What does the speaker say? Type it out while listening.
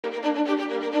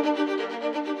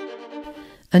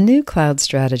A new cloud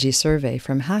strategy survey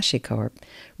from HashiCorp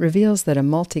reveals that a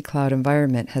multi-cloud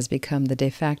environment has become the de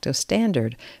facto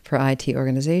standard for IT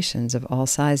organizations of all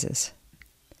sizes.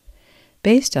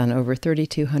 Based on over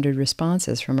 3,200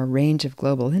 responses from a range of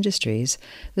global industries,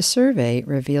 the survey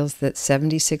reveals that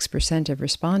 76% of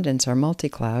respondents are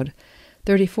multi-cloud,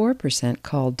 34%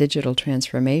 call digital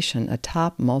transformation a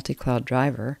top multi-cloud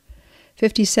driver,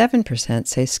 57%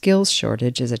 say skills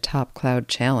shortage is a top cloud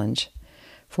challenge,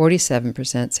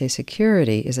 47% say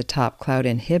security is a top cloud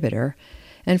inhibitor,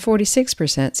 and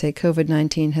 46% say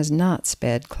COVID-19 has not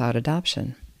sped cloud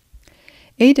adoption.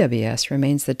 AWS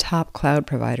remains the top cloud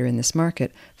provider in this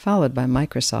market, followed by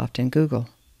Microsoft and Google.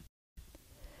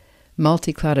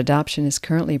 Multi-cloud adoption is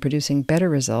currently producing better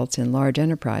results in large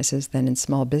enterprises than in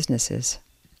small businesses.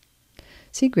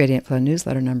 See Gradient Flow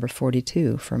newsletter number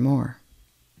 42 for more.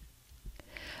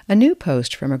 A new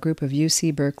post from a group of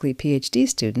UC Berkeley PhD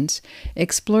students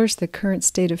explores the current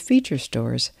state of feature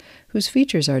stores, whose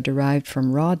features are derived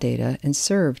from raw data and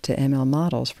served to ML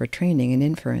models for training and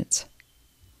inference.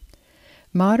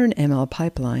 Modern ML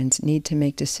pipelines need to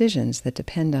make decisions that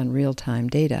depend on real-time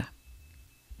data.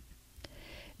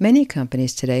 Many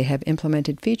companies today have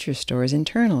implemented feature stores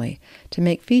internally to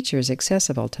make features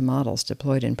accessible to models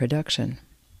deployed in production.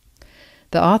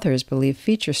 The authors believe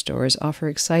feature stores offer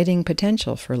exciting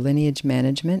potential for lineage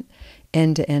management,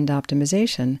 end-to-end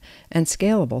optimization, and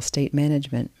scalable state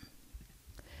management.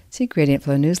 See Gradient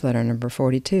Flow newsletter number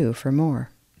 42 for more.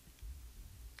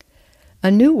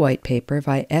 A new white paper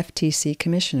by FTC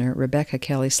Commissioner Rebecca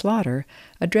Kelly Slaughter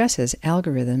addresses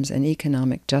algorithms and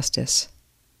economic justice.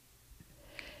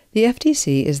 The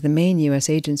FTC is the main U.S.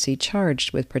 agency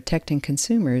charged with protecting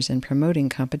consumers and promoting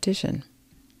competition.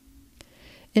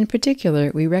 In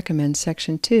particular, we recommend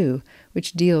Section 2,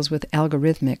 which deals with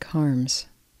algorithmic harms.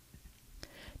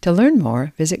 To learn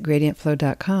more, visit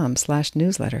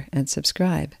gradientflow.com/newsletter and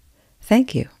subscribe.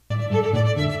 Thank you.